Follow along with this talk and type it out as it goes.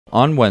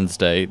On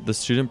Wednesday, the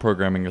Student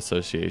Programming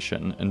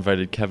Association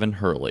invited Kevin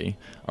Hurley,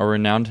 a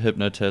renowned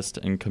hypnotist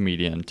and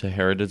comedian, to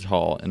Heritage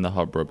Hall in the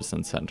Hulbert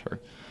Center.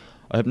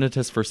 A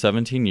hypnotist for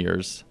 17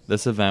 years,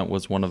 this event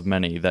was one of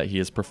many that he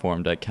has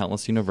performed at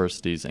countless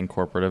universities and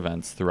corporate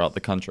events throughout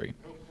the country.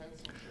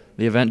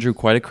 The event drew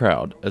quite a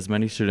crowd, as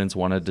many students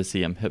wanted to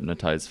see him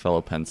hypnotize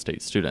fellow Penn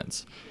State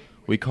students.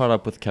 We caught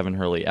up with Kevin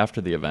Hurley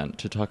after the event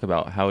to talk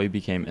about how he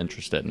became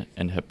interested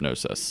in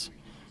hypnosis.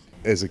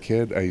 As a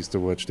kid, I used to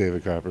watch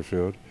David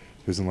Copperfield,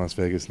 who's in Las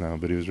Vegas now,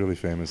 but he was really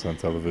famous on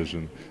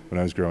television when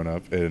I was growing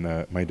up.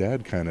 And my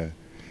dad kind of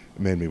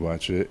made me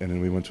watch it, and then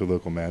we went to a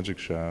local magic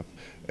shop,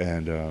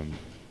 and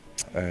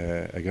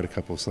I got a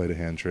couple sleight of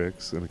hand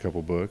tricks and a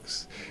couple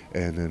books,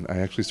 and then I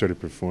actually started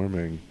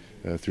performing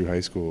through high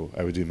school.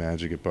 I would do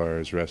magic at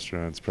bars,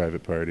 restaurants,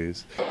 private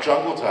parties.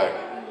 Jungle Tiger.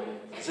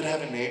 Does it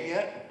have a name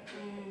yet?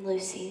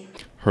 Lucy.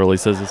 Hurley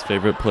says his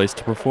favorite place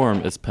to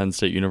perform is Penn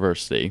State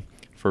University.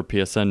 For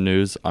PSN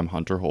News, I'm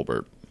Hunter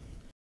Hulbert.